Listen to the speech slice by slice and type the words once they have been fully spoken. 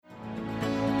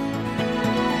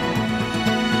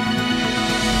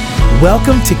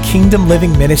Welcome to Kingdom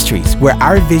Living Ministries, where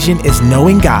our vision is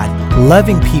knowing God,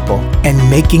 loving people, and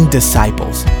making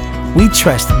disciples. We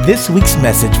trust this week's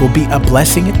message will be a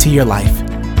blessing to your life.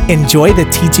 Enjoy the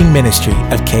teaching ministry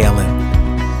of KLM.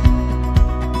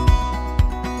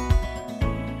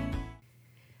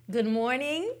 Good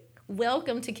morning.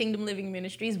 Welcome to Kingdom Living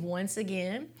Ministries once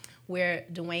again, where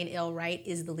Dwayne L. Wright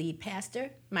is the lead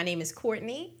pastor. My name is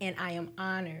Courtney, and I am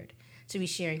honored to be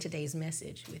sharing today's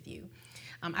message with you.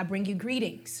 I bring you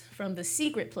greetings from the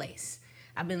secret place.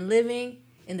 I've been living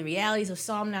in the realities of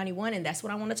Psalm 91, and that's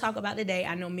what I want to talk about today.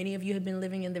 I know many of you have been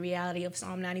living in the reality of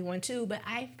Psalm 91 too, but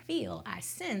I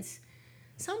sense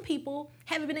some people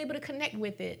haven't been able to connect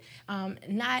with it,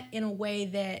 not in a way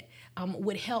that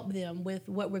would help them with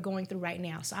what we're going through right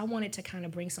now. So I wanted to kind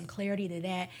of bring some clarity to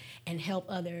that and help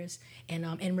others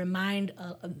and remind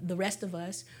the rest of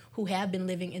us who have been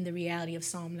living in the reality of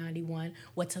Psalm 91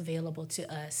 what's available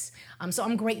to us. So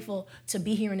I'm grateful to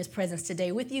be here in His presence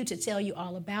today with you, to tell you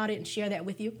all about it and share that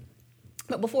with you.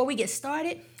 But before we get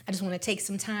started, I just want to take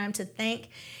some time to thank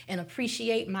and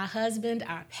appreciate my husband,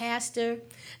 our pastor,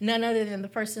 none other than the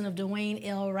person of Dwayne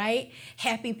L. Wright.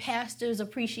 Happy Pastor's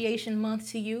Appreciation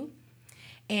Month to you.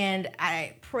 And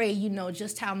I pray you know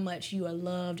just how much you are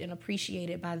loved and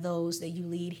appreciated by those that you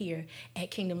lead here at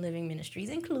Kingdom Living Ministries,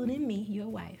 including me, your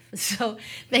wife. So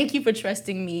thank you for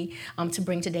trusting me to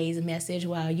bring today's message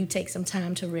while you take some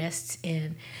time to rest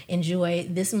and enjoy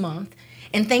this month.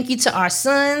 And thank you to our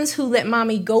sons who let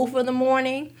mommy go for the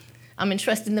morning. I'm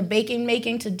entrusting the bacon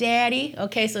making to daddy.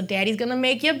 Okay, so daddy's going to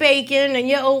make your bacon and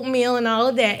your oatmeal and all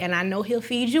of that. And I know he'll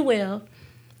feed you well.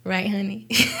 Right, honey?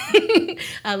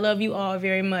 I love you all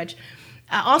very much.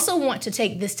 I also want to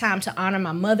take this time to honor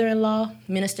my mother-in-law,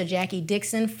 Minister Jackie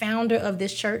Dixon, founder of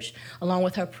this church, along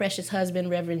with her precious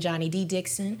husband, Reverend Johnny D.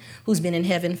 Dixon, who's been in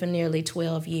heaven for nearly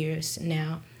 12 years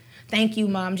now. Thank you,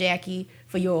 Mom Jackie,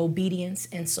 for your obedience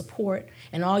and support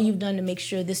and all you've done to make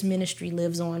sure this ministry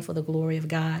lives on for the glory of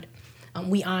God.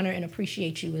 We honor and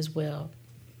appreciate you as well.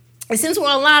 And since we're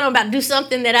online, I'm about to do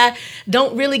something that I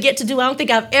don't really get to do. I don't think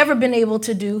I've ever been able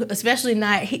to do, especially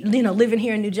not, living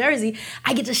here in New Jersey.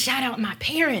 I get to shout out my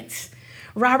parents,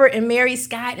 Robert and Mary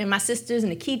Scott, and my sisters,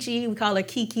 Nikichi, we call her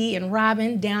Kiki, and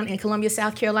Robin down in Columbia,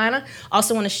 South Carolina.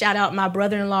 Also want to shout out my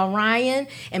brother-in-law, Ryan,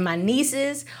 and my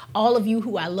nieces, all of you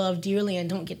who I love dearly and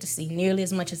don't get to see nearly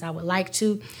as much as I would like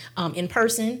to in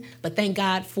person. But thank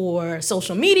God for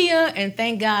social media, and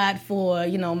thank God for,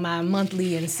 my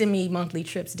monthly and semi-monthly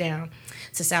trips down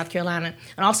to South Carolina.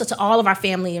 And also to all of our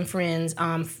family and friends,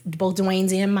 both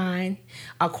Dwayne's and mine,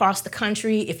 across the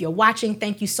country. If you're watching,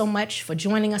 thank you so much for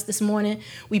joining us this morning.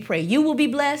 We pray you will be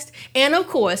blessed. And of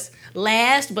course,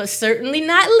 last but certainly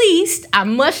not least, I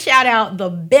must shout out the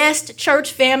best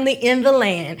church family in the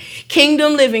land,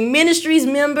 Kingdom Living Ministries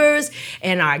members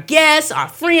and our guests, our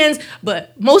friends,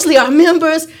 but mostly our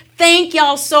members. Thank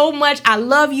y'all so much. I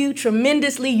love you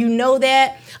tremendously. You know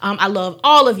that. I love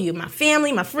all of you, my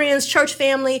family, my friends, church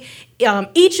family,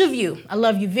 each of you. I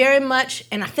love you very much.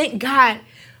 And I thank God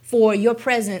for your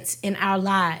presence in our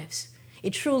lives.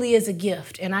 It truly is a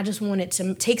gift. And I just wanted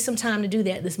to take some time to do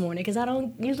that this morning because I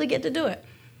don't usually get to do it.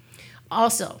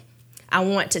 Also, I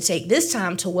want to take this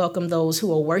time to welcome those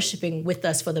who are worshiping with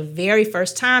us for the very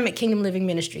first time at Kingdom Living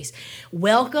Ministries.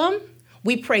 Welcome.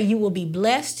 We pray you will be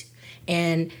blessed.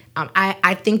 And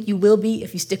I think you will be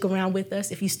if you stick around with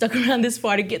us, if you stuck around this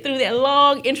far to get through that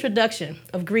long introduction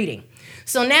of greeting.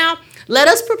 So now let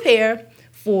us prepare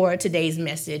for today's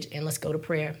message and let's go to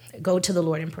prayer. Go to the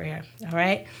Lord in prayer. All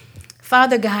right.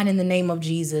 Father God, in the name of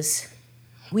Jesus,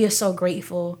 we are so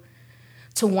grateful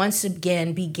to once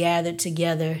again be gathered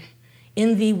together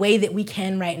in the way that we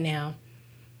can right now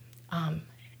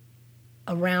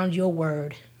around your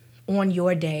word on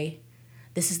your day.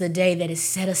 This is the day that is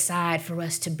set aside for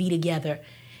us to be together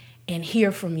and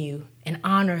hear from you and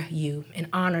honor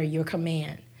your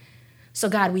command. So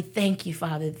God, we thank you,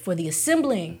 Father, for the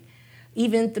assembling,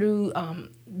 even through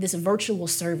this virtual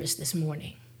service this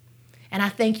morning. And I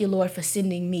thank you, Lord, for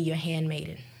sending me, your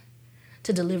handmaiden,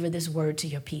 to deliver this word to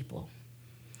your people.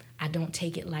 I don't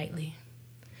take it lightly.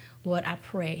 Lord, I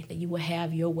pray that you will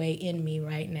have your way in me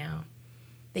right now,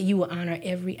 that you will honor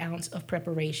every ounce of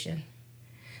preparation,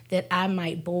 that I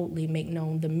might boldly make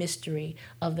known the mystery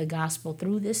of the gospel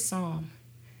through this psalm,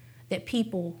 that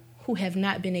people who have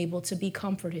not been able to be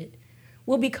comforted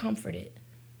will be comforted,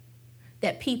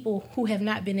 that people who have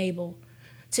not been able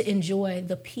to enjoy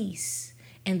the peace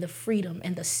and the freedom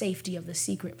and the safety of the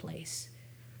secret place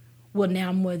will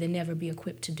now more than ever be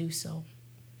equipped to do so.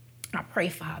 I pray,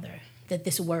 Father, that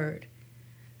this word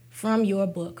from your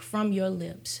book, from your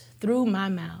lips, through my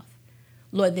mouth,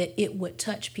 Lord, that it would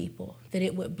touch people, that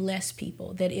it would bless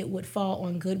people, that it would fall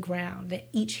on good ground, that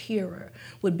each hearer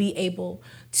would be able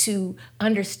to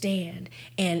understand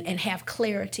and have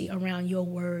clarity around your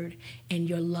word and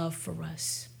your love for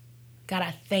us. God,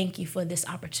 I thank you for this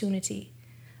opportunity.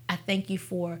 I thank you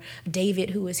for David,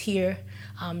 who is here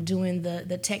doing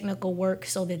the technical work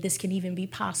so that this can even be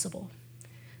possible.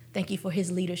 Thank you for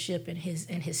his leadership and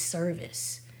his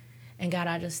service. And God,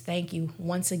 I just thank you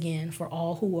once again for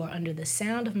all who are under the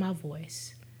sound of my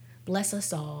voice. Bless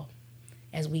us all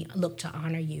as we look to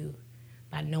honor you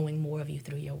by knowing more of you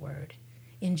through your word.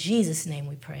 In Jesus' name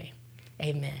we pray.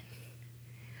 Amen.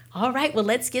 All right, well,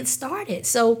 let's get started.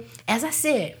 So, as I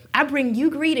said, I bring you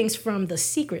greetings from the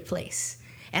secret place.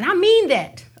 And I mean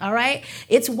that, all right?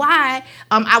 It's why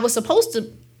I was supposed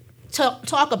to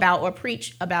talk about or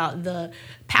preach about the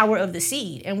power of the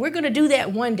seed. And we're going to do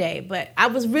that one day. But I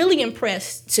was really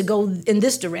impressed to go in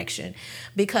this direction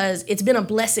because it's been a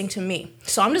blessing to me.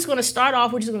 So I'm just going to start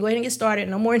off. We're just going to go ahead and get started.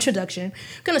 No more introduction.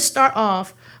 I'm going to start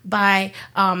off by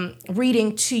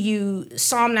reading to you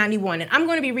Psalm 91. And I'm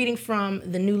going to be reading from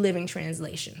the New Living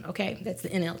Translation. Okay, that's the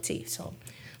NLT. So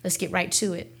let's get right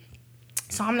to it.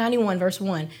 Psalm 91, verse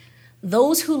 1.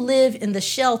 Those who live in the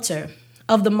shelter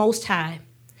of the Most High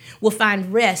will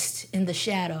find rest in the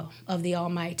shadow of the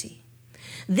Almighty.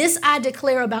 This I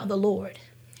declare about the Lord.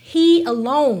 He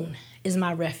alone is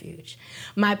my refuge,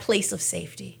 my place of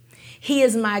safety. He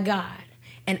is my God,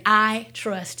 and I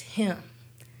trust him.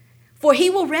 For he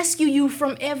will rescue you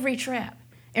from every trap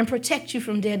and protect you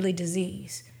from deadly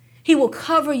disease. He will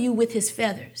cover you with his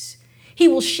feathers. He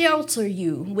will shelter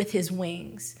you with his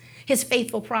wings. His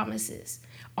faithful promises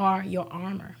are your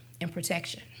armor and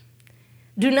protection.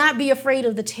 Do not be afraid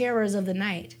of the terrors of the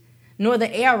night, nor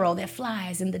the arrow that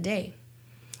flies in the day.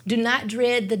 Do not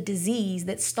dread the disease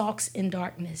that stalks in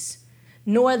darkness,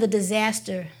 nor the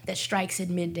disaster that strikes at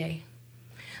midday.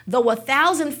 Though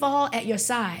 1,000 fall at your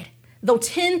side, though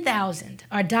 10,000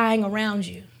 are dying around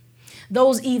you,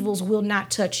 those evils will not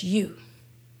touch you.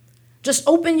 Just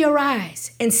open your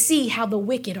eyes and see how the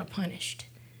wicked are punished.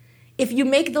 If you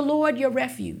make the Lord your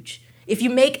refuge, if you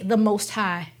make the Most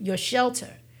High your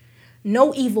shelter,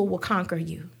 no evil will conquer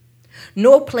you,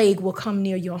 no plague will come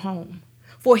near your home,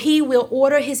 for he will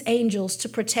order his angels to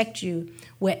protect you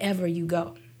wherever you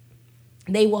go.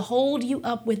 They will hold you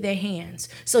up with their hands,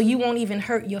 so you won't even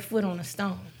hurt your foot on a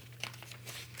stone.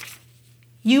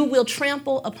 You will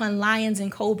trample upon lions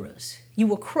and cobras. You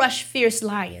will crush fierce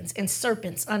lions and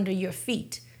serpents under your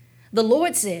feet. The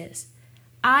Lord says,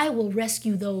 I will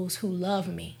rescue those who love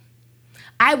me.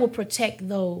 I will protect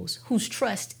those whose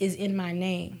trust is in my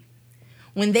name.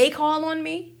 When they call on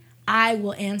me, I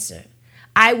will answer.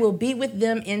 I will be with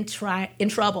them in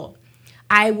trouble.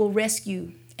 I will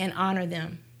rescue and honor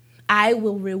them. I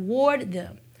will reward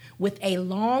them with a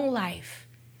long life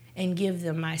and give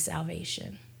them my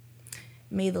salvation.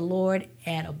 May the Lord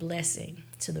add a blessing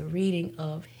to the reading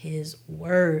of his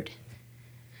word.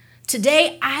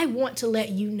 Today, I want to let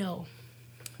you know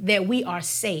that we are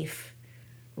safe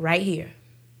right here,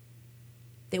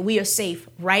 that we are safe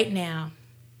right now.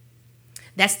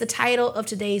 That's the title of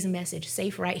today's message,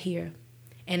 Safe Right Here,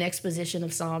 an exposition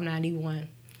of Psalm 91.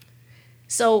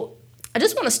 So I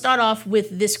just want to start off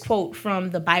with this quote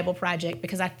from the Bible Project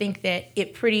because I think that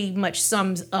it pretty much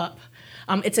sums up.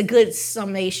 It's a good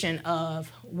summation of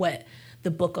what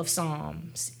the book of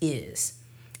Psalms is.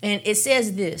 And it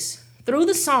says this: through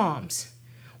the Psalms,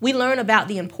 we learn about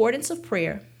the importance of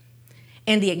prayer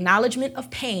and the acknowledgement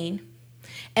of pain,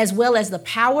 as well as the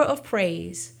power of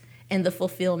praise and the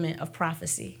fulfillment of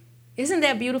prophecy. Isn't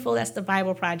that beautiful? That's the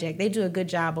Bible Project. They do a good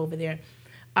job over there.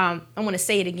 I want to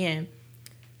say it again.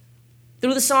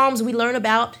 Through the Psalms, we learn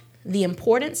about the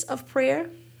importance of prayer,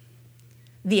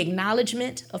 the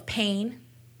acknowledgement of pain,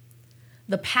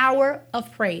 the power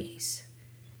of praise,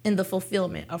 and the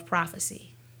fulfillment of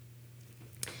prophecy.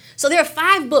 So there are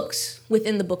 5 books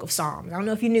within the book of Psalms. I don't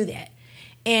know if you knew that.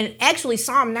 And actually,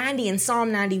 Psalm 90 and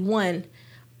Psalm 91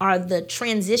 are the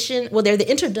transition, well, they're the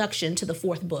introduction to the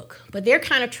 4th book, but they're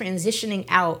kind of transitioning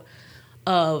out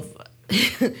of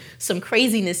some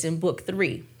craziness in book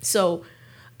 3. So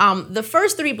the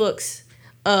first 3 books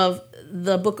of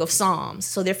the book of Psalms,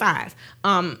 so they're 5.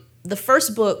 The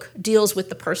first book deals with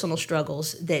the personal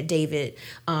struggles that David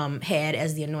had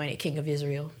as the anointed king of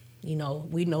Israel. You know,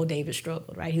 we know David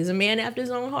struggled, right? He was a man after his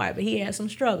own heart, but he had some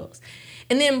struggles.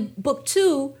 And then book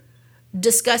 2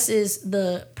 discusses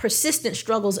the persistent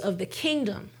struggles of the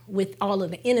kingdom with all of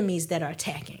the enemies that are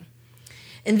attacking.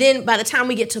 And then by the time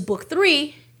we get to book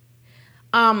 3,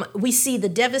 we see the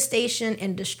devastation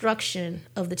and destruction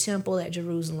of the temple at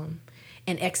Jerusalem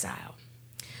and exile.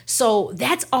 So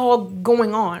that's all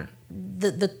going on.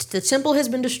 The temple has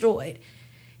been destroyed,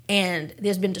 and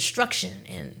there's been destruction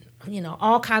and,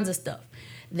 all kinds of stuff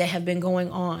that have been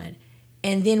going on.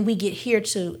 And then we get here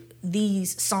to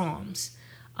these Psalms.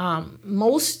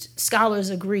 Most scholars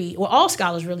agree, or all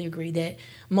scholars really agree, that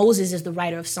Moses is the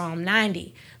writer of Psalm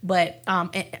 90, but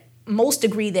most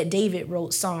agree that David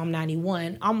wrote Psalm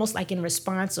 91, almost like in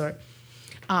response or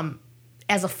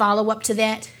as a follow-up to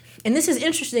that. And this is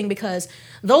interesting because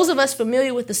those of us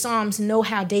familiar with the Psalms know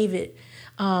how David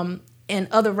and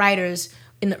other writers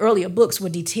in the earlier books were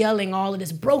detailing all of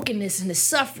this brokenness and this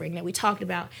suffering that we talked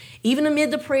about. Even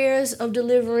amid the prayers of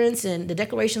deliverance and the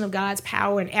declaration of God's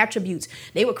power and attributes,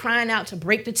 they were crying out to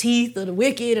break the teeth of the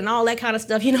wicked and all that kind of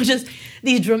stuff. Just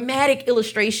these dramatic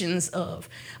illustrations of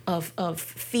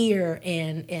fear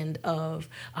and of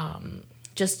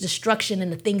just destruction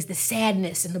and the things, the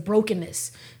sadness and the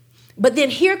brokenness. But then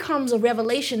here comes a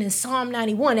revelation in Psalm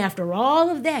 91 after all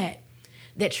of that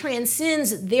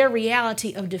transcends their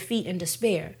reality of defeat and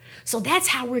despair. So that's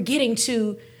how we're getting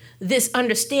to this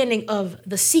understanding of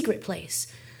the secret place.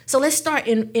 So let's start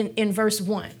in verse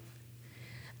 1.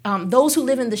 Those who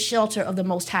live in the shelter of the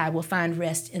Most High will find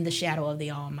rest in the shadow of the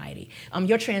Almighty.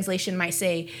 Your translation might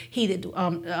say, he that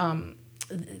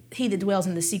dwells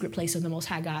in the secret place of the Most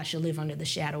High God shall live under the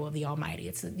shadow of the Almighty.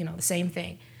 It's the same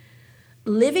thing.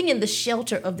 Living in the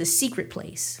shelter of the secret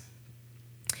place,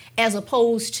 as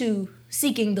opposed to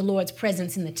seeking the Lord's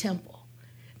presence in the temple.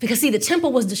 Because, see, the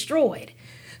temple was destroyed.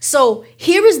 So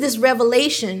here is this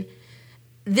revelation,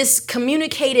 this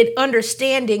communicated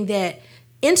understanding that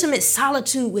intimate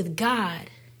solitude with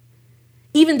God,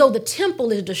 even though the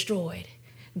temple is destroyed,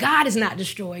 God is not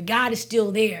destroyed. God is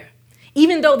still there.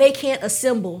 Even though they can't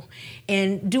assemble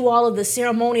and do all of the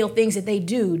ceremonial things that they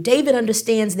do, David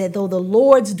understands that though the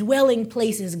Lord's dwelling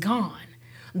place is gone,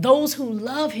 those who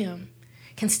love him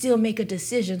can still make a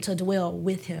decision to dwell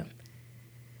with him.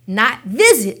 Not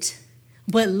visit,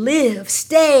 but live,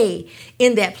 stay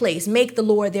in that place. Make the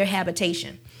Lord their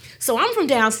habitation. So I'm from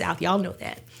down south. Y'all know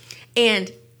that.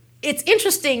 And it's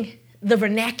interesting, the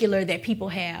vernacular that people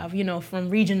have,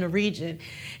 from region to region.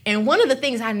 And one of the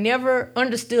things I never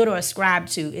understood or ascribed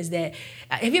to is that,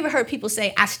 have you ever heard people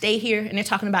say, I stay here? And they're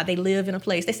talking about they live in a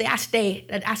place. They say, I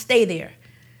stay there.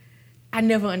 I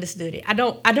never understood it. I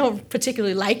don't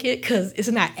particularly like it because it's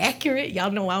not accurate. Y'all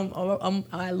know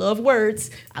I love words.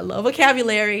 I love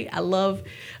vocabulary. I love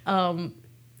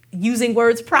using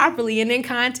words properly and in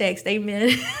context.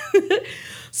 Amen.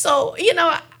 So,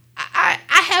 I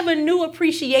have a new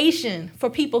appreciation for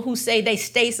people who say they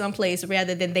stay someplace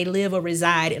rather than they live or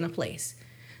reside in a place.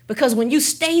 Because when you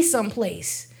stay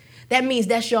someplace, that means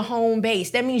that's your home base.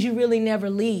 That means you really never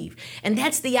leave. And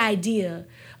that's the idea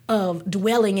of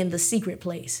dwelling in the secret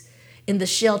place, in the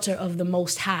shelter of the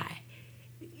Most High.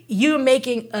 You're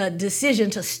making a decision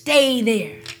to stay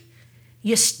there.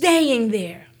 You're staying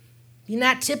there. You're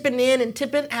not tipping in and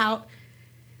tipping out,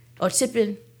 or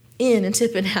tipping in and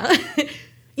tipping out.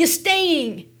 You're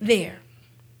staying there.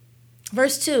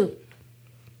 Verse 2.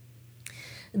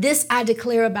 This I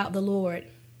declare about the Lord.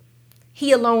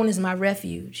 He alone is my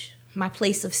refuge, my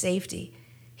place of safety.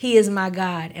 He is my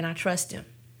God, and I trust him.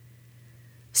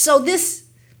 So this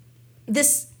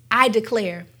I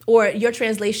declare, or your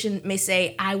translation may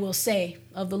say, I will say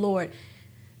of the Lord.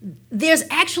 There's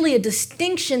actually a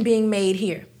distinction being made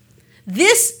here.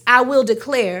 This I will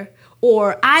declare,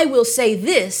 or I will say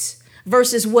this,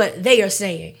 versus what they are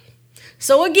saying.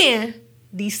 So again,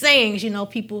 these sayings,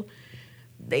 people,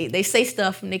 they say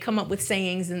stuff and they come up with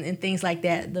sayings and things like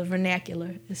that. The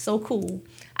vernacular is so cool.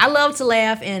 I love to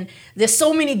laugh, and there's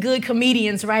so many good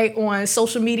comedians, right, on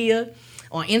social media,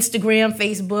 on Instagram,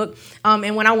 Facebook.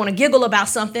 And when I want to giggle about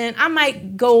something, I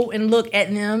might go and look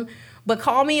at them. But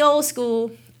call me old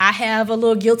school. I have a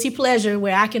little guilty pleasure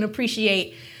where I can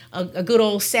appreciate a good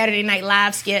old Saturday Night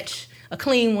Live sketch, a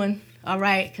clean one, all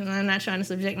right? Because I'm not trying to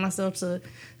subject myself to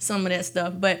some of that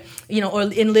stuff. But, or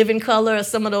in Living Color, or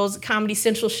some of those Comedy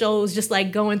Central shows, just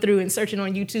like going through and searching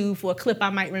on YouTube for a clip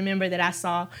I might remember that I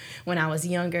saw when I was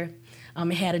younger.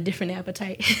 It had a different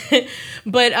appetite.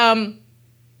 But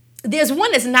there's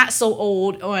one that's not so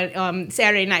old on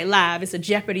Saturday Night Live. It's a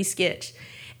Jeopardy sketch.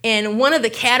 And one of the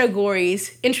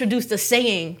categories introduced a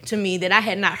saying to me that I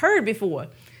had not heard before.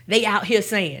 They out here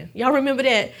saying. Y'all remember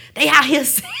that? They out here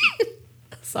saying.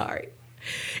 Sorry.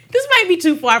 This might be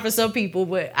too far for some people,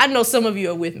 but I know some of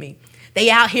you are with me. They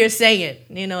out here saying,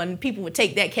 and people would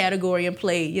take that category and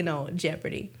play,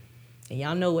 Jeopardy. And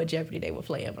y'all know what Jeopardy they were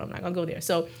playing, but I'm not going to go there.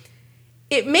 So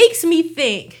it makes me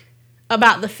think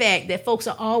about the fact that folks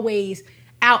are always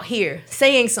out here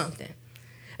saying something.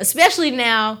 especially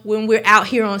now when we're out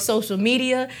here on social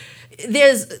media.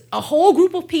 There's a whole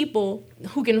group of people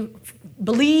who can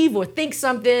believe or think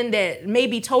something that may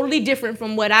be totally different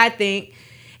from what I think,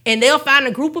 and they'll find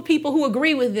a group of people who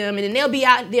agree with them, and then they'll be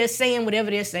out there saying whatever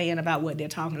they're saying about what they're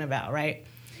talking about, right?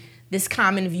 This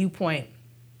common viewpoint.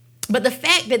 But the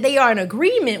fact that they are in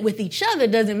agreement with each other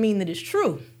doesn't mean that it's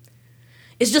true.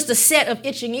 It's just a set of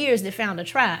itching ears that found a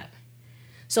tribe.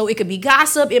 So it could be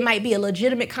gossip. It might be a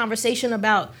legitimate conversation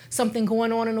about something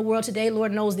going on in the world today.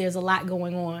 Lord knows there's a lot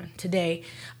going on today,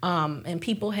 and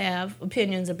people have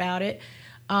opinions about it.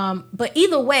 But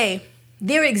either way,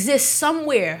 there exists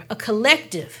somewhere a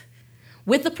collective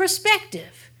with a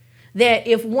perspective that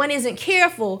if one isn't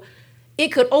careful, it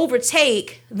could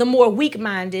overtake the more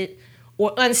weak-minded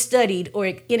or unstudied or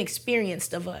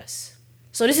inexperienced of us.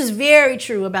 So this is very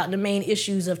true about the main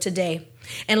issues of today,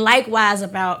 and likewise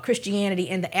about Christianity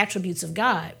and the attributes of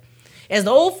God. As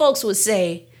the old folks would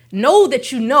say, know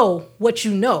that you know what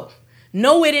you know.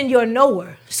 Know it in your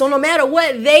knower. So no matter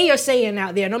what they are saying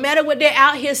out there, no matter what they're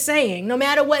out here saying, no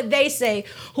matter what they say,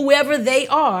 whoever they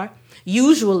are,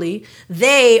 usually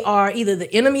they are either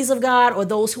the enemies of God or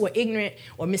those who are ignorant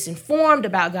or misinformed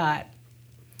about God.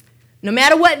 No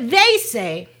matter what they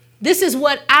say, this is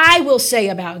what I will say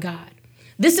about God.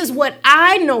 This is what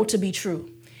I know to be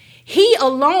true. He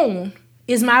alone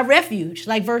is my refuge,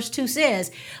 like verse 2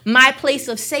 says, my place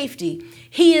of safety.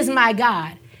 He is my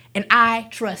God, and I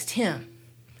trust him.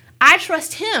 I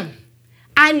trust him.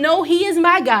 I know he is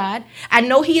my God. I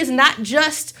know he is not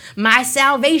just my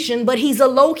salvation, but he's a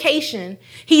location.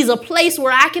 He's a place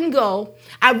where I can go.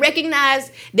 I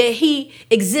recognize that he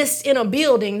exists in a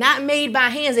building, not made by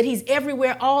hands, that he's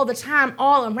everywhere all the time,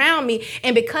 all around me.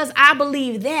 And because I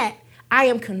believe that, I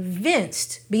am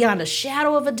convinced beyond a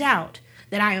shadow of a doubt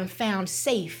that I am found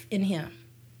safe in him.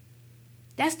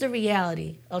 That's the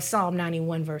reality of Psalm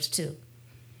 91, verse 2.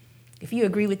 If you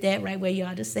agree with that right where you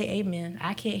are, just say amen.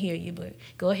 I can't hear you, but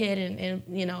go ahead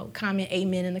and comment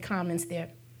amen in the comments there.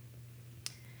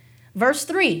 Verse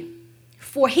 3,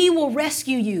 for he will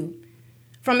rescue you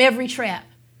from every trap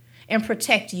and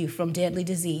protect you from deadly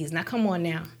disease. Now, come on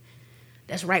now.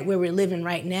 That's right where we're living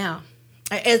right now.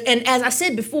 And as I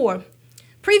said before,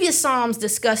 previous Psalms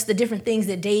discussed the different things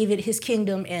that David, his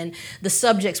kingdom, and the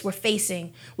subjects were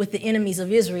facing with the enemies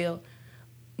of Israel.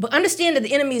 But understand that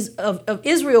the enemies of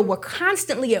Israel were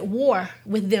constantly at war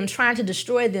with them, trying to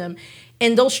destroy them.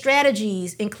 And those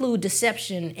strategies include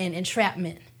deception and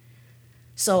entrapment.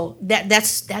 So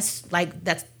that's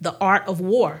the art of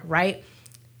war, right?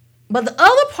 But the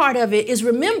other part of it is,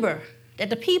 remember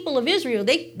that the people of Israel,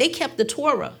 they kept the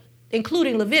Torah,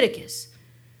 including Leviticus.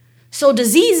 So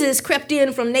diseases crept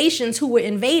in from nations who were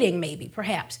invading, maybe,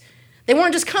 perhaps. They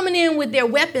weren't just coming in with their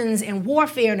weapons and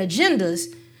warfare and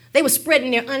agendas. They were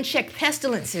spreading their unchecked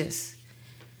pestilences.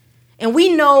 And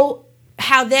we know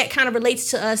how that kind of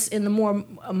relates to us in the more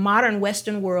modern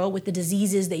Western world with the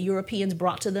diseases that Europeans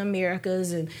brought to the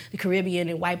Americas and the Caribbean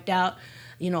and wiped out,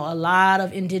 a lot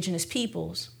of indigenous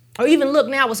peoples. Or even look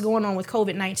now what's going on with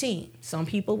COVID-19. Some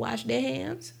people wash their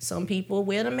hands. Some people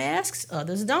wear the masks.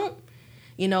 Others don't.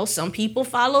 Some people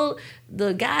follow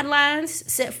the guidelines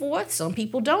set forth. Some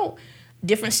people don't.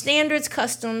 Different standards,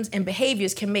 customs, and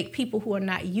behaviors can make people who are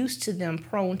not used to them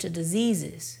prone to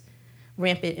diseases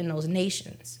rampant in those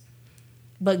nations.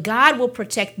 But God will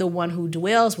protect the one who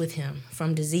dwells with him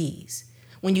from disease.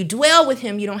 When you dwell with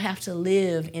him, you don't have to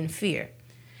live in fear.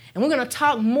 And we're going to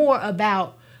talk more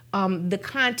about the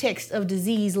context of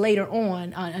disease later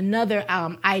on, another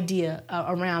idea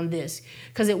around this,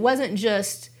 because it wasn't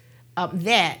just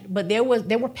that, but there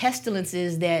were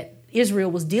pestilences that Israel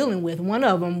was dealing with. One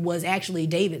of them was actually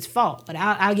David's fault, but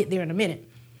I'll get there in a minute.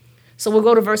 So we'll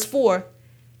go to verse 4.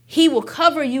 He will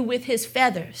cover you with his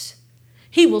feathers.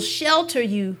 He will shelter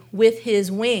you with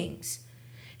his wings.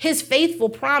 His faithful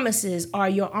promises are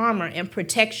your armor and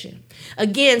protection.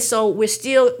 Again, so we're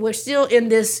still in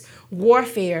this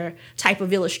warfare type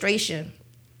of illustration.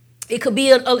 It could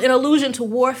be an allusion to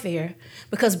warfare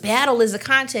because battle is a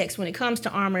context when it comes to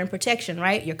armor and protection,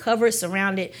 right? You're covered,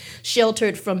 surrounded,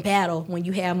 sheltered from battle when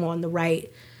you have on the right,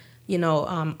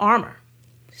 armor.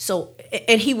 So,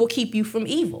 and he will keep you from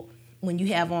evil when you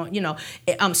have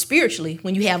on, spiritually,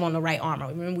 when you have on the right armor.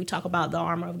 Remember, we talk about the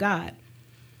armor of God.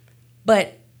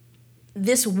 But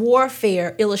this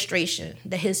warfare illustration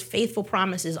that his faithful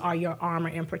promises are your armor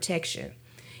and protection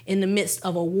in the midst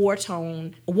of a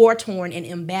war-torn and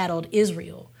embattled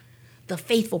Israel. The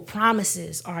faithful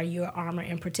promises are your armor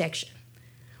and protection.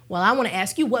 Well, I want to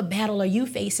ask you, what battle are you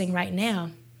facing right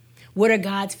now? What are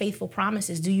God's faithful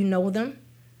promises? Do you know them?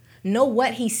 Know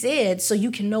what he said so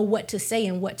you can know what to say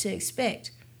and what to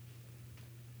expect.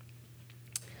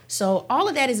 So all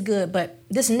of that is good, but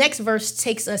this next verse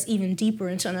takes us even deeper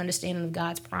into an understanding of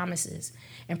God's promises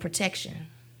and protection.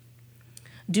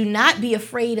 Do not be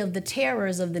afraid of the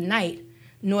terrors of the night,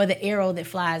 nor the arrow that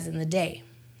flies in the day.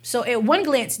 So at one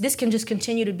glance, this can just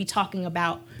continue to be talking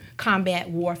about combat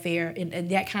warfare and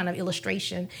that kind of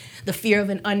illustration, the fear of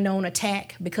an unknown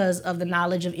attack because of the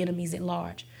knowledge of enemies at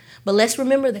large. But let's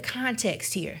remember the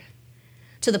context here.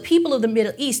 To the people of the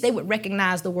Middle East, they would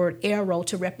recognize the word arrow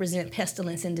to represent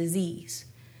pestilence and disease.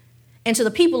 And to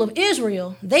the people of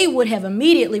Israel, they would have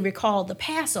immediately recalled the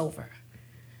Passover.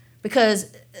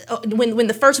 Because when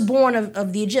the firstborn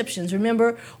of the Egyptians,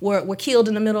 remember, were killed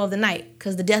in the middle of the night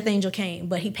because the death angel came,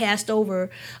 but he passed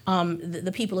over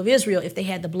the people of Israel if they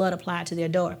had the blood applied to their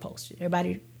doorpost.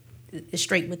 Everybody is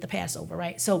straight with the Passover,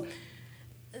 right? So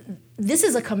this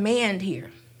is a command here.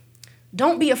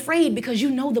 Don't be afraid because you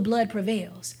know the blood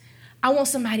prevails. I want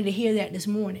somebody to hear that this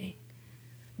morning.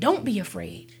 Don't be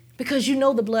afraid because you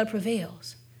know the blood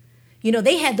prevails. You know,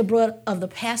 they had the blood of the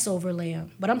Passover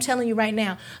lamb, but I'm telling you right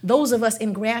now, those of us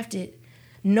engrafted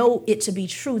know it to be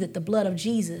true that the blood of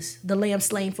Jesus, the lamb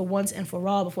slain for once and for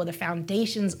all before the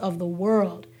foundations of the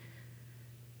world,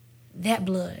 that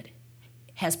blood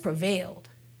has prevailed.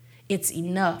 It's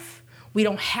enough. We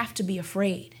don't have to be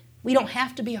afraid. We don't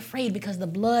have to be afraid because the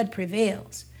blood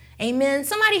prevails. Amen.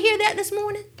 Somebody hear that this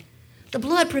morning? The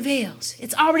blood prevails.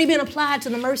 It's already been applied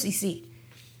to the mercy seat.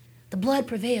 The blood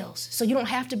prevails. So you don't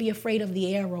have to be afraid of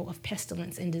the arrow of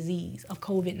pestilence and disease, of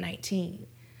COVID-19,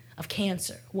 of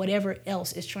cancer, whatever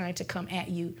else is trying to come at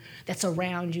you that's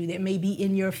around you, that may be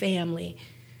in your family,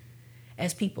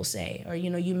 as people say, or,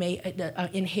 you may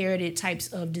inherited types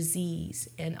of disease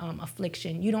and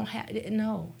affliction. You don't have,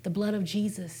 no, the blood of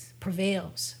Jesus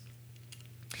prevails.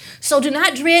 So do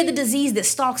not dread the disease that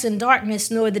stalks in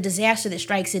darkness, nor the disaster that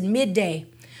strikes in midday.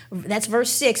 That's verse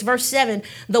 6. Verse 7,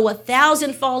 though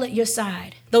 1,000 fall at your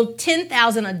side, though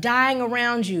 10,000 are dying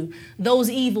around you, those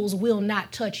evils will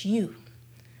not touch you.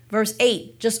 Verse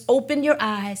 8, just open your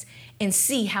eyes and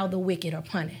see how the wicked are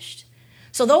punished.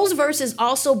 So those verses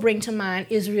also bring to mind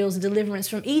Israel's deliverance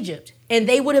from Egypt. And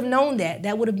they would have known that.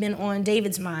 That would have been on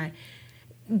David's mind.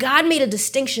 God made a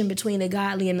distinction between the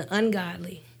godly and the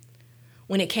ungodly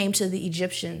when it came to the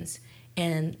Egyptians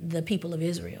and the people of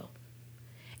Israel.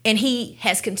 And he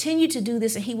has continued to do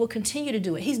this, and he will continue to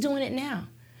do it. He's doing it now.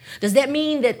 Does that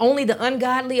mean that only the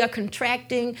ungodly are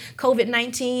contracting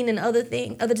COVID-19 and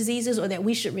other diseases, or that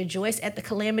we should rejoice at the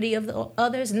calamity of the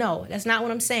others? No, that's not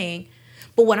what I'm saying.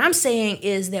 But what I'm saying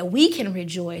is that we can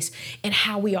rejoice in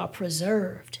how we are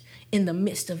preserved in the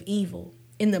midst of evil,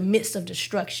 in the midst of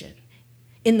destruction,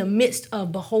 in the midst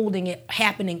of beholding it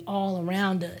happening all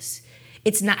around us.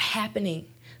 It's not happening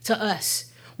to us.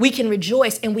 We can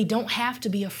rejoice, and we don't have to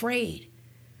be afraid.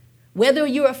 Whether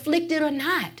you're afflicted or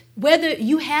not, whether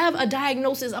you have a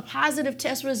diagnosis, a positive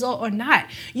test result or not,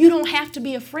 you don't have to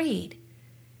be afraid.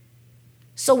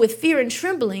 So with fear and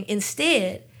trembling,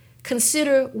 instead,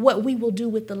 consider what we will do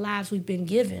with the lives we've been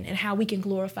given and how we can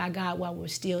glorify God while we're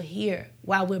still here,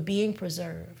 while we're being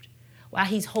preserved, while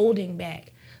he's holding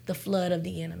back the flood of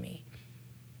the enemy.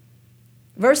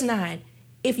 Verse 9,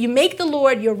 if you make the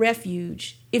Lord your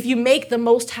refuge, if you make the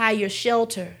Most High your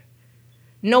shelter,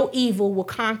 no evil will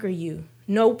conquer you.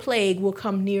 No plague will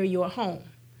come near your home.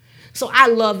 So I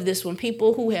love this one.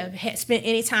 People who have spent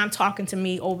any time talking to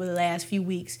me over the last few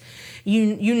weeks,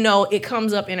 you know it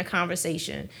comes up in a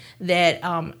conversation that,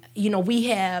 we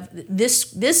have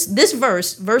this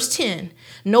verse 10,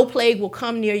 no plague will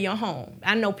come near your home.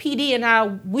 I know PD and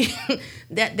I,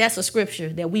 that's a scripture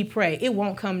that we pray. It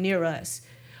won't come near us.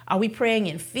 Are we praying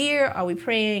in fear? Are we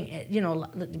praying,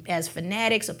 as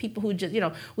fanatics or people who just,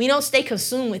 we don't stay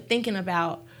consumed with thinking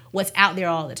about what's out there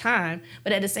all the time.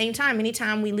 But at the same time,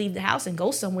 anytime we leave the house and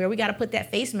go somewhere, we got to put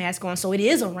that face mask on. So it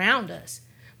is around us,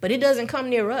 but it doesn't come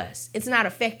near us. It's not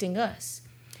affecting us.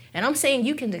 And I'm saying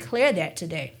you can declare that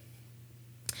today.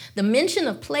 The mention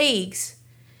of plagues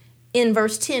in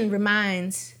verse 10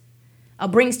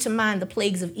 brings to mind the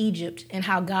plagues of Egypt and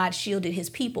how God shielded his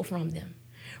people from them.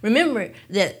 Remember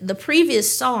that the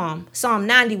previous Psalm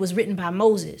 90, was written by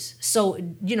Moses. So,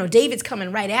 David's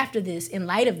coming right after this in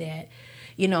light of that.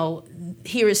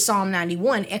 Here is Psalm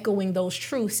 91 echoing those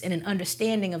truths and an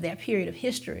understanding of that period of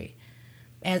history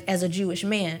as a Jewish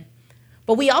man.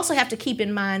 But we also have to keep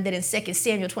in mind that in 2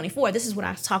 Samuel 24, this is what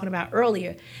I was talking about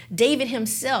earlier, David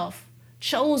himself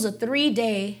chose a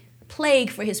 3-day plague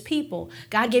for his people.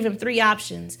 God gave him 3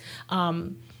 options.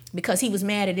 Because he was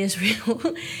mad at Israel,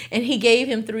 and he gave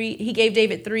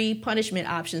David 3 punishment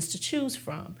options to choose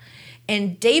from.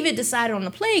 And David decided on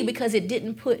the plague because it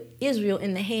didn't put Israel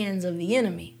in the hands of the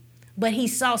enemy. But he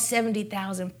saw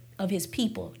 70,000 of his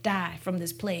people die from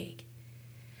this plague.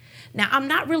 Now, I'm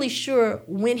not really sure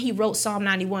when he wrote Psalm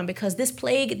 91, because this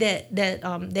plague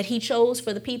that he chose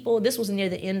for the people, this was near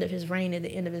the end of his reign, at the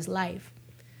end of his life.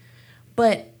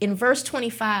 But in verse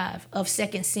 25 of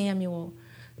 2 Samuel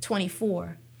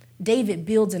 24, David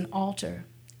builds an altar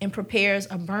and prepares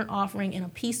a burnt offering and a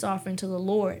peace offering to the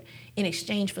Lord in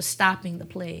exchange for stopping the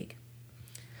plague.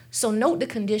 So note the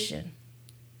condition.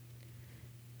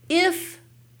 If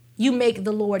you make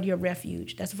the Lord your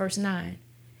refuge, that's verse 9,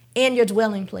 and your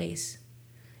dwelling place,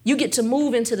 you get to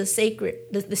move into the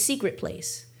secret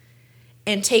place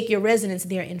and take your residence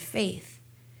there in faith,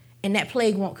 and that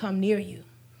plague won't come near you.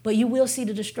 But you will see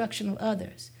the destruction of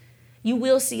others. You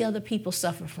will see other people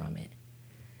suffer from it.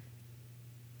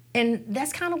 And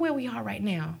that's kind of where we are right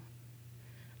now.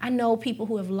 I know people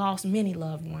who have lost many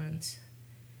loved ones,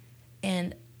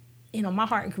 and my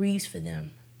heart grieves for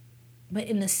them. But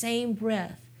in the same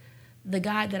breath, the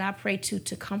God that I pray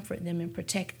to comfort them and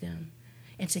protect them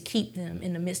and to keep them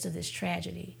in the midst of this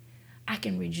tragedy, I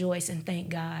can rejoice and thank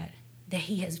God that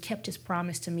he has kept his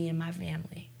promise to me and my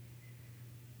family.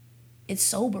 It's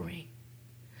sobering.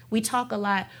 We talk a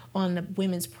lot on the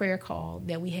women's prayer call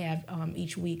that we have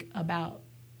each week about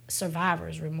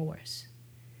survivor's remorse.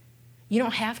 You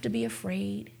don't have to be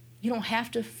afraid. You don't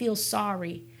have to feel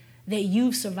sorry that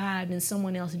you've survived and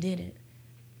someone else didn't.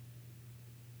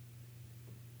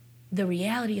 The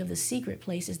reality of the secret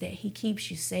place is that he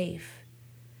keeps you safe,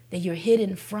 that you're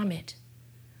hidden from it,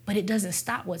 but it doesn't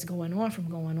stop what's going on from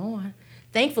going on.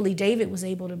 Thankfully, David was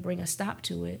able to bring a stop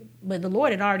to it, but the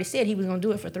Lord had already said he was going to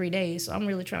do it for 3 days, so I'm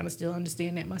really trying to still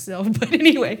understand that myself. But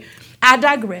anyway, I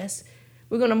digress.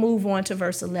 We're going to move on to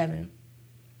verse 11.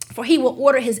 For he will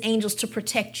order his angels to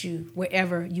protect you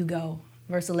wherever you go,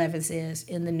 verse 11 says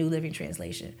in the New Living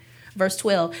Translation. Verse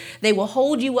 12, they will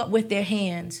hold you up with their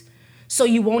hands so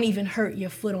you won't even hurt your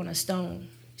foot on a stone.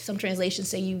 Some translations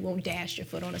say you won't dash your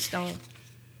foot on a stone.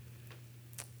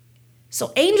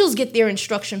 So angels get their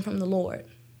instruction from the Lord.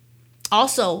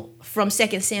 Also, from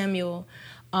 2 Samuel,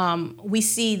 we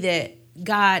see that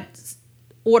God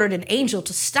ordered an angel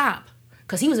to stop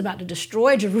because he was about to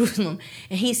destroy Jerusalem,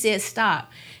 and he said stop.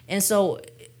 And so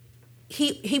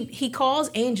he calls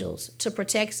angels to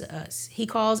protect us. He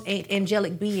calls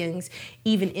angelic beings.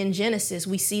 Even in Genesis,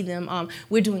 we see them.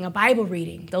 We're doing a Bible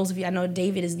reading. Those of you, I know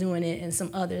David is doing it and some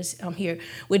others here.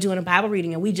 We're doing a Bible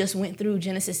reading, and we just went through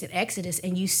Genesis and Exodus,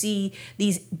 and you see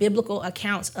these biblical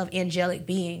accounts of angelic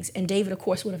beings. And David, of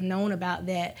course, would have known about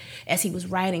that as he was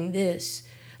writing this,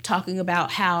 talking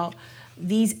about how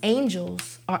these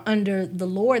angels are under the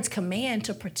Lord's command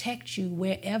to protect you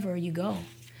wherever you go.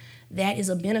 That is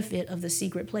a benefit of the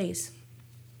secret place.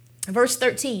 Verse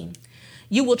 13,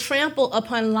 you will trample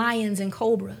upon lions and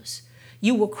cobras.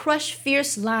 You will crush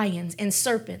fierce lions and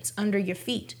serpents under your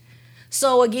feet.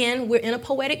 So again, we're in a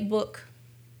poetic book.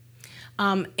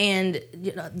 And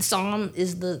the Psalm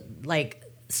is the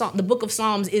book of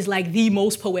Psalms is like the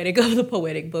most poetic of the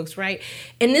poetic books, right?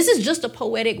 And this is just a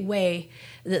poetic way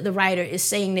that the writer is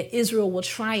saying that Israel will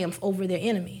triumph over their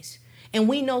enemies. And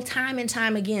we know time and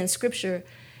time again, Scripture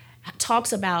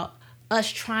talks about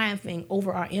us triumphing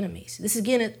over our enemies. This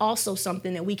again is also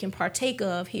something that we can partake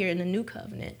of here in the New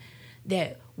Covenant,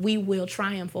 that we will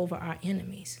triumph over our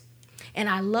enemies. And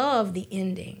I love the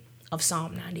ending of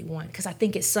Psalm 91 because I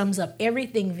think it sums up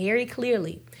everything very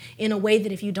clearly in a way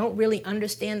that if you don't really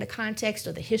understand the context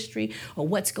or the history or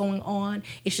what's going on,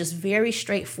 it's just very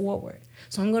straightforward.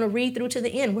 So I'm going to read through to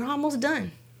the end. We're almost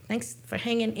done. Thanks for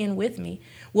hanging in with me.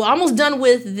 We're almost done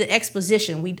with the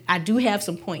exposition. I do have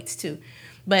some points too.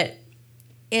 But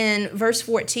in verse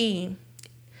 14,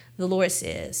 the Lord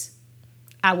says,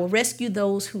 I will rescue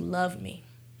those who love me.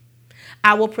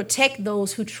 I will protect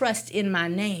those who trust in my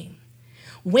name.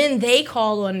 When they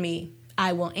call on me,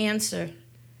 I will answer.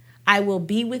 I will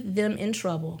be with them in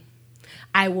trouble.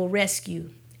 I will rescue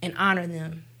and honor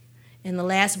them. In the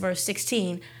last verse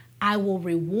 16, I will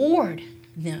reward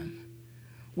them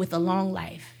with a long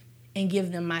life and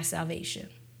give them my salvation.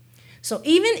 So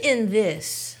even in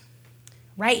this,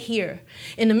 right here,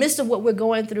 in the midst of what we're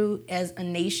going through as a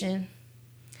nation,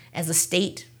 as a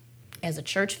state, as a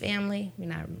church family, we're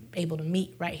not able to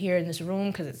meet right here in this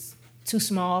room because it's too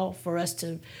small for us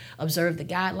to observe the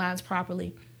guidelines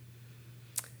properly.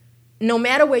 No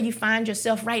matter where you find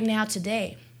yourself right now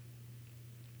today,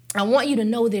 I want you to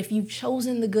know that if you've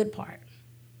chosen the good part,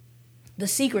 the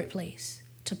secret place,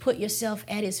 to put yourself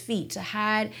at his feet, to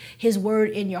hide his word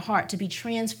in your heart, to be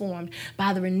transformed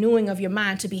by the renewing of your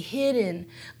mind, to be hidden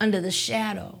under the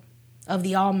shadow of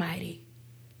the Almighty,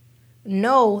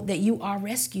 know that you are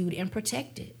rescued and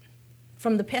protected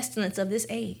from the pestilence of this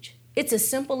age. It's as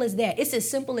simple as that. It's as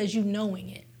simple as you knowing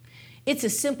it. It's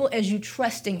as simple as you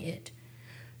trusting it.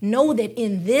 Know that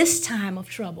in this time of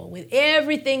trouble, with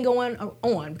everything going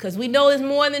on, because we know it's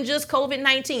more than just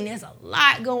COVID-19. There's a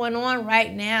lot going on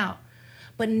right now.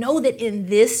 But know that in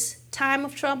this time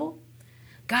of trouble,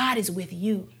 God is with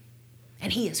you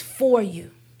and he is for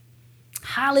you.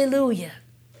 Hallelujah.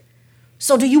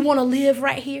 So do you want to live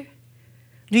right here?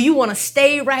 Do you want to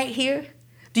stay right here?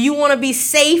 Do you want to be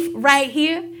safe right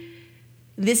here?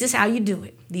 This is how you do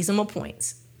it. These are my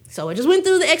points. So I just went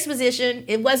through the exposition.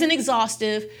 It wasn't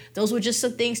exhaustive. Those were just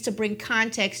some things to bring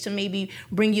context, to maybe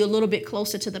bring you a little bit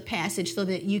closer to the passage so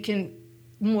that you can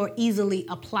more easily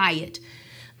apply it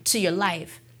to your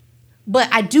life. But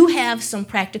I do have some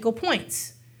practical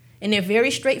points, and they're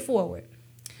very straightforward.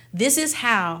 This is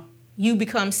how you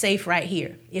become safe right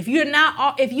here. If you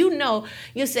know,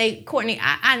 you say, Courtney,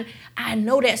 I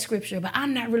know that scripture, but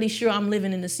I'm not really sure I'm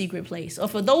living in the secret place. Or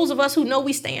for those of us who know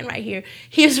we stand right here,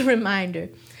 here's a reminder.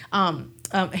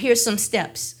 Here's some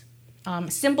steps,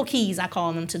 simple keys, I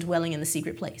call them, to dwelling in the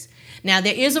secret place. Now,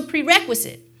 there is a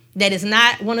prerequisite that is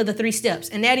not one of the 3 steps,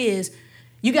 and that is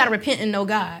you got to repent and know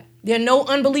God. There are no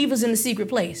unbelievers in the secret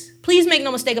place. Please make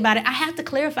no mistake about it. I have to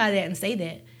clarify that and say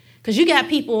that, because you got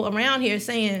people around here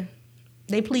saying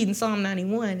they plead in Psalm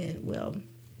 91, and well,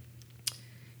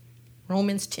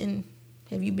 Romans 10,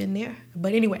 have you been there?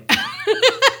 But anyway,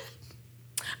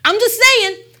 I'm just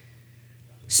saying.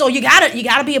 So you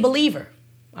gotta be a believer,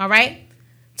 all right?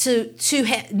 To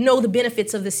know the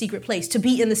benefits of the secret place, to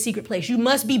be in the secret place. You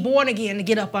must be born again to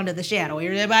get up under the shadow.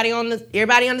 Everybody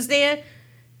understand?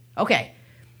 Okay.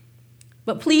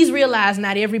 But please realize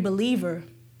not every believer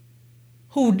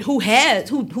who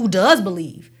does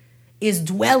believe is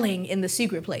dwelling in the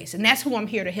secret place. And that's who I'm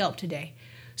here to help today,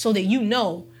 so that you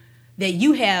know that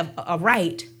you have a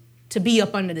right to be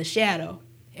up under the shadow.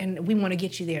 And we want to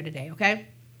get you there today, okay?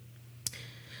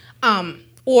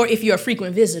 Or if you're a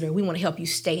frequent visitor, we want to help you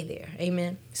stay there.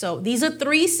 Amen. So these are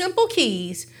 3 simple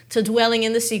keys to dwelling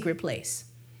in the secret place.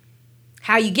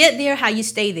 How you get there, how you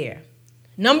stay there.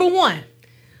 Number 1,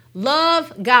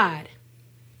 love God.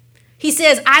 He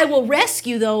says, I will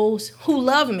rescue those who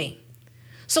love me.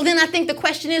 So then I think the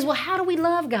question is, well, how do we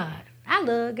love God? I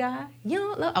love God. You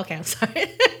don't love? Okay, I'm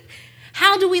sorry.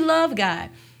 How do we love God?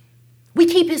 We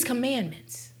keep his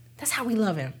commandments. That's how we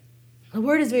love him. The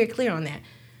word is very clear on that.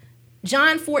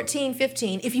 John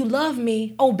 14:15, if you love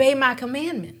me, obey my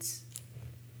commandments.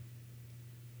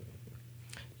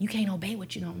 You can't obey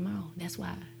what you don't know. That's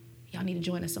why y'all need to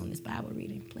join us on this Bible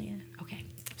reading plan. Okay,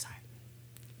 I'm sorry.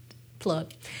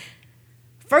 Plug.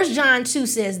 1 John 2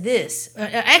 says this.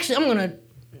 Actually, I'm going to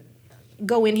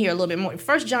go in here a little bit more.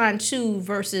 1 John 2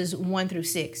 verses 1 through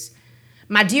 6.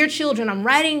 My dear children, I'm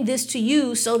writing this to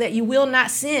you so that you will not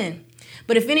sin.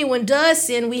 But if anyone does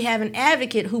sin, we have an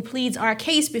advocate who pleads our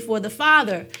case before the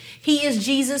Father. He is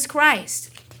Jesus Christ,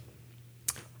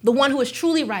 the one who is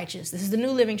truly righteous. This is the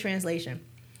New Living Translation.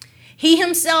 He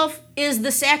himself is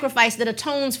the sacrifice that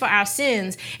atones for our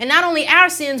sins, and not only our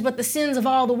sins, but the sins of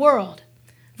all the world.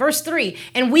 Verse 3,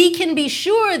 and we can be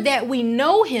sure that we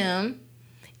know him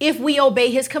if we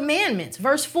obey his commandments.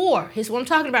 Verse 4, here's what I'm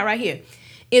talking about right here.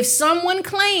 If someone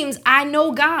claims, I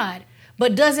know God,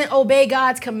 but doesn't obey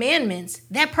God's commandments,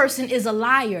 that person is a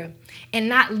liar and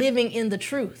not living in the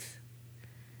truth.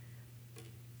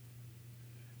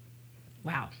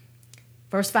 Wow.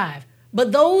 Verse 5.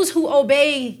 But those who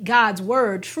obey God's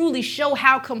word truly show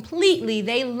how completely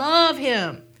they love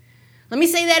him. Let me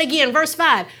say that again. Verse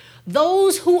 5.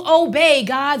 Those who obey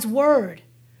God's word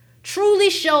truly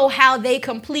show how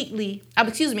completely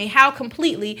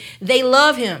they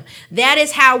love him. That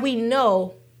is how we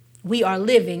know we are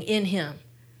living in him.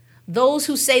 Those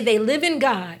who say they live in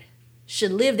God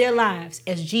should live their lives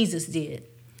as Jesus did.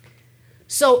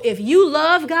 So if you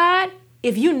love God,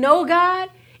 if you know God,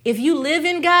 if you live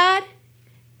in God,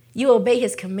 you obey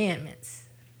his commandments.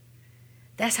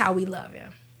 That's how we love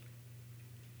him.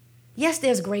 Yes,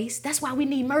 there's grace. That's why we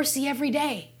need mercy every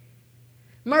day.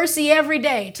 Mercy every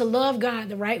day to love God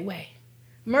the right way.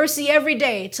 Mercy every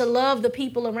day to love the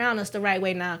people around us the right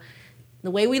way. Now, the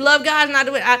way we love God is not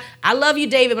the way. I love you,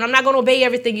 David, but I'm not going to obey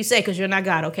everything you say because you're not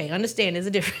God. Okay, understand there's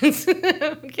a difference.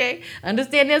 Okay,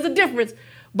 understand there's a difference.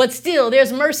 But still,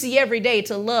 there's mercy every day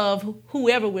to love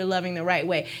whoever we're loving the right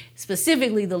way,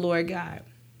 specifically the Lord God.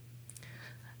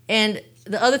 And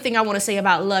the other thing I want to say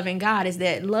about loving God is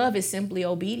that love is simply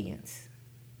obedience.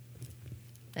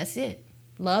 That's it.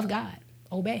 Love God.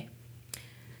 Obey.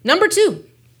 Number 2,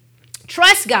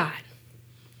 trust God.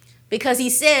 Because he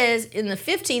says in the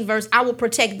 15th verse, I will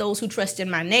protect those who trust in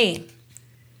my name.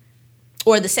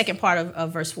 or the second part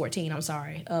of verse 14,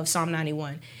 of Psalm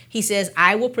 91. He says,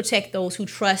 I will protect those who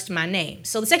trust my name.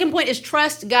 So the second point is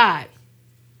trust God.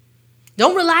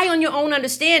 Don't rely on your own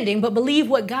understanding, but believe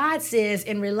what God says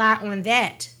and rely on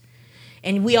that.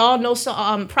 And we all know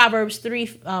Proverbs 3,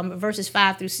 verses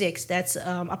 5 through 6. That's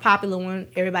a popular one.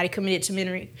 Everybody committed to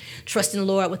memory. Trust in the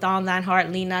Lord with all thine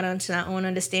heart. Lean not unto thy own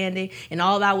understanding. In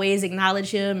all thy ways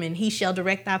acknowledge him, and he shall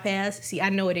direct thy paths. See, I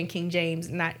know it in King James,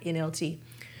 not NLT.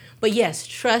 But yes,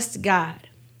 trust God.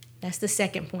 That's the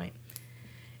second point.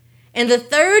 And the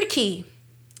third key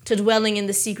to dwelling in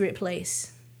the secret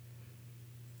place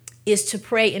is to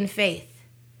pray in faith.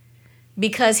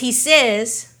 Because he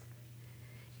says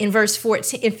in verse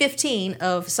 15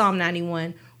 of Psalm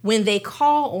 91, when they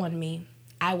call on me,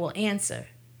 I will answer.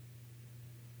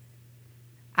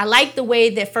 I like the way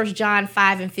that 1 John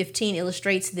 5 and 15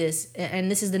 illustrates this. And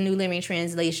this is the New Living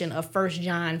Translation of 1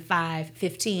 John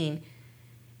 5:15.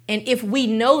 And if we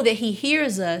know that he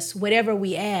hears us, whatever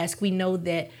we ask, we know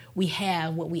that we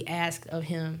have what we ask of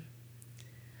him.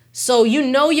 So you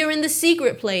know you're in the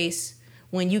secret place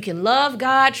when you can love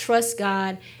God, trust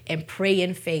God, and pray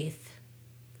in faith.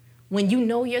 When you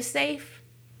know you're safe,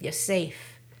 you're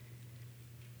safe.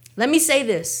 Let me say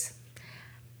this.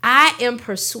 I am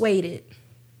persuaded,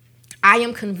 I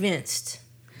am convinced,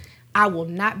 I will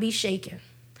not be shaken.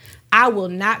 I will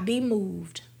not be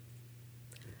moved.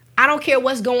 I don't care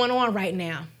what's going on right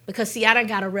now because, see, I done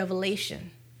got a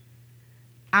revelation.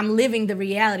 I'm living the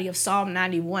reality of Psalm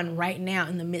 91 right now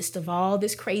in the midst of all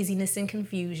this craziness and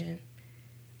confusion.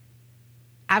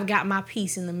 I've got my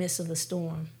peace in the midst of the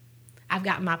storm. I've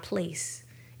got my place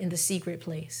in the secret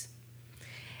place.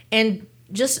 And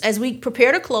just as we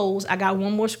prepare to close, I got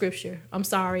one more scripture. I'm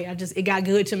sorry, it got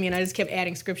good to me and I just kept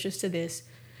adding scriptures to this.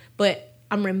 But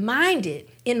I'm reminded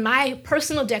in my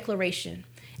personal declaration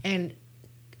and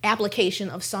application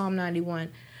of Psalm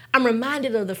 91, I'm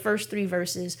reminded of the first 3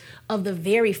 verses of the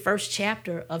very first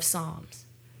chapter of Psalms,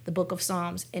 the book of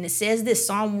Psalms. And it says this,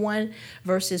 Psalm 1,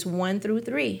 verses 1 through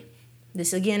 3.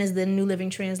 This again is the New Living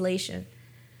Translation.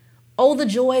 Oh, the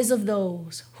joys of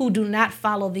those who do not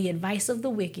follow the advice of the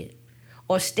wicked,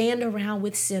 or stand around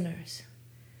with sinners,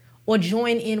 or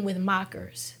join in with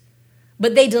mockers.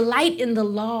 But they delight in the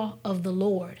law of the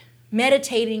Lord,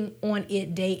 meditating on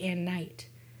it day and night.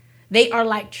 They are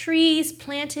like trees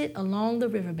planted along the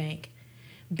riverbank,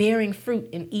 bearing fruit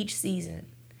in each season.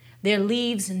 Their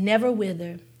leaves never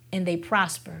wither, and they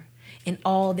prosper in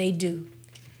all they do.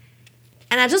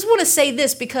 And I just want to say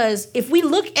this because if we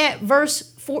look at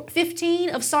verse 15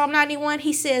 of Psalm 91,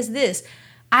 he says this,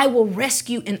 I will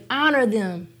rescue and honor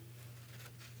them.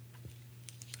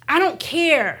 I don't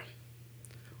care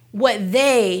what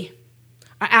they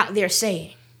are out there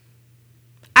saying.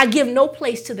 I give no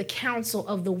place to the counsel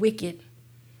of the wicked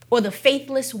or the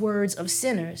faithless words of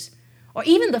sinners or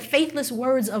even the faithless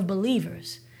words of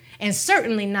believers, and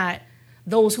certainly not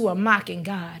those who are mocking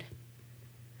God.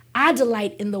 I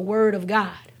delight in the word of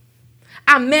God.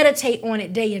 I meditate on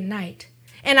it day and night,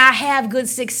 and I have good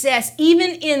success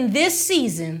even in this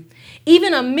season,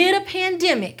 even amid a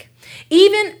pandemic,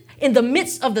 even in the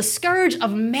midst of the scourge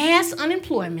of mass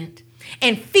unemployment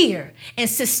and fear and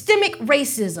systemic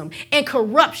racism and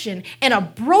corruption and a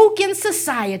broken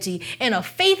society and a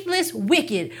faithless,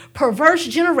 wicked, perverse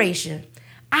generation.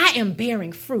 I am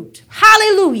bearing fruit.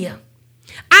 Hallelujah.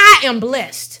 I am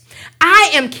blessed.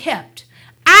 I am kept.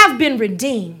 I've been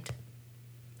redeemed.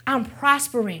 I'm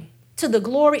prospering to the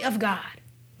glory of God.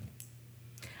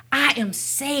 I am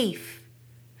safe.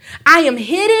 I am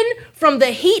hidden from the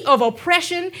heat of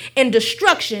oppression and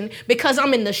destruction because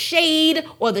I'm in the shade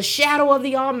or the shadow of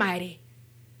the Almighty.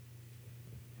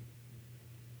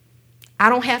 I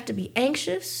don't have to be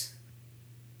anxious.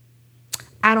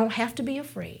 I don't have to be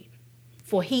afraid,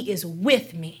 for he is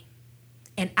with me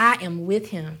and I am with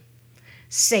him,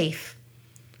 safe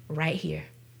right here.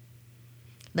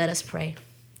 Let us pray.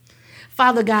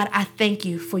 Father God, I thank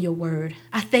you for your word.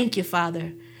 I thank you,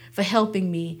 Father, for helping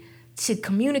me to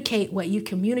communicate what you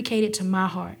communicated to my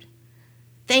heart.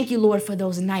 Thank you, Lord, for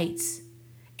those nights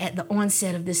at the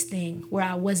onset of this thing where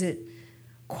I wasn't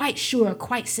quite sure,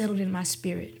 quite settled in my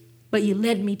spirit, but you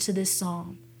led me to this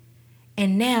psalm.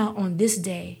 And now on this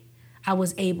day, I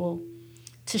was able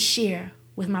to share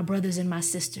with my brothers and my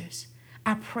sisters.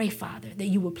 I pray, Father, that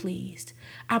you were pleased.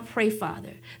 I pray,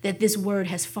 Father, that this word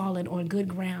has fallen on good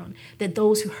ground, that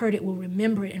those who heard it will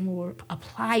remember it and will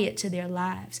apply it to their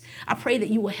lives. I pray that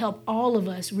you will help all of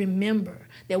us remember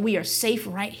that we are safe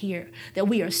right here, that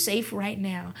we are safe right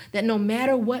now, that no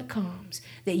matter what comes,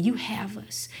 that you have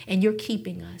us and you're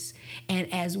keeping us.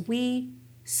 And as we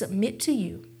submit to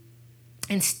you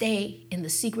and stay in the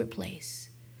secret place,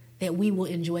 that we will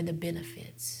enjoy the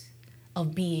benefits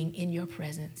of being in your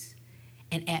presence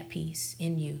and at peace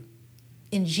in you.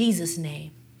 In Jesus'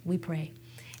 name, we pray.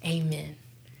 Amen.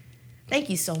 Thank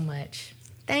you so much.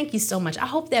 Thank you so much. I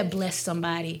hope that blessed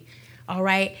somebody. All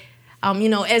right.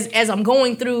 As I'm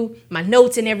going through my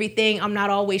notes and everything, I'm not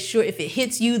always sure if it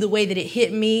hits you the way that it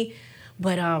hit me,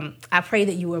 but I pray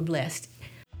that you were blessed.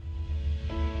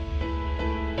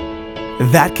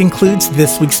 That concludes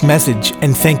this week's message,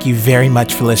 and thank you very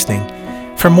much for listening.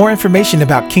 For more information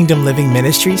about Kingdom Living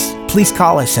Ministries, please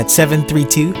call us at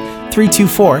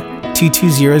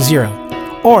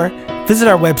 732-324-2200 or visit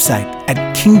our website at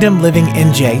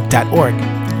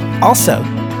kingdomlivingnj.org. Also,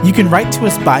 you can write to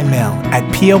us by mail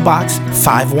at P.O. Box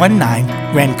 519,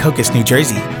 Rancocas, New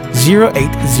Jersey,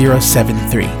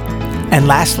 08073. And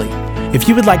lastly, if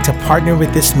you would like to partner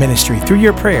with this ministry through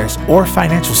your prayers or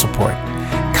financial support,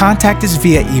 contact us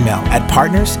via email at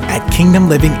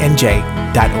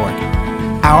partners@kingdomlivingnj.org.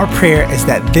 Our prayer is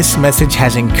that this message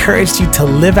has encouraged you to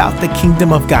live out the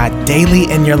kingdom of God daily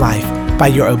in your life by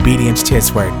your obedience to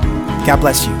His word. God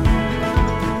bless you.